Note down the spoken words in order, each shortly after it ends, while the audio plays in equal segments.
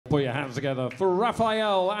Put your hands together for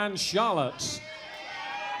Raphael and Charlotte.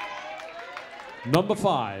 Number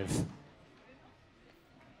 5.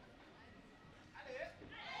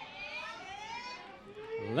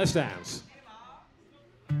 Let's dance.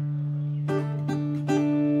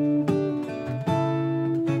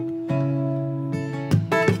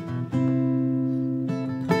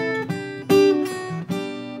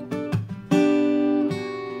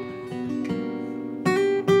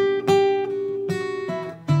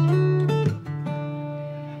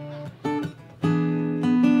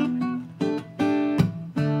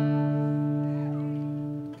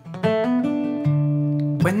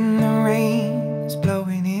 When the rain is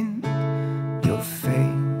blowing in your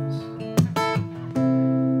face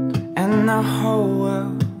and the whole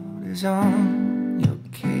world is on your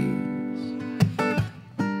case,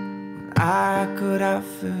 I could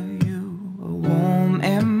offer you a warm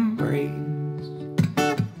embrace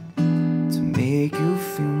to make you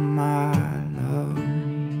feel my love.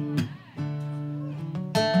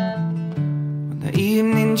 When the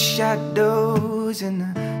evening shadows and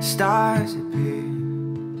the stars appear,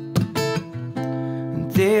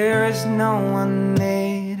 there is no one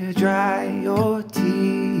there to dry your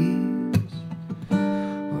tears.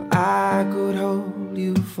 Well, I could hold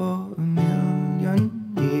you for a million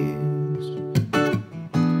years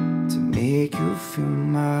to make you feel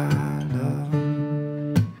my love.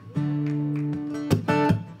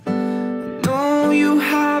 I know you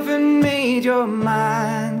haven't made your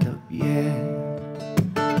mind up yet,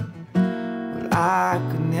 but I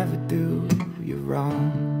could never do you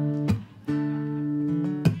wrong.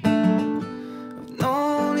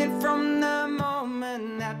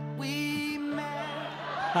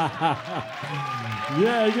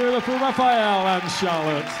 Yeah, give it up for Raphael and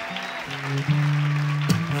Charlotte.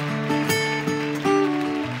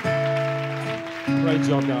 Great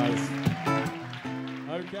job, guys.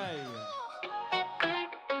 Okay.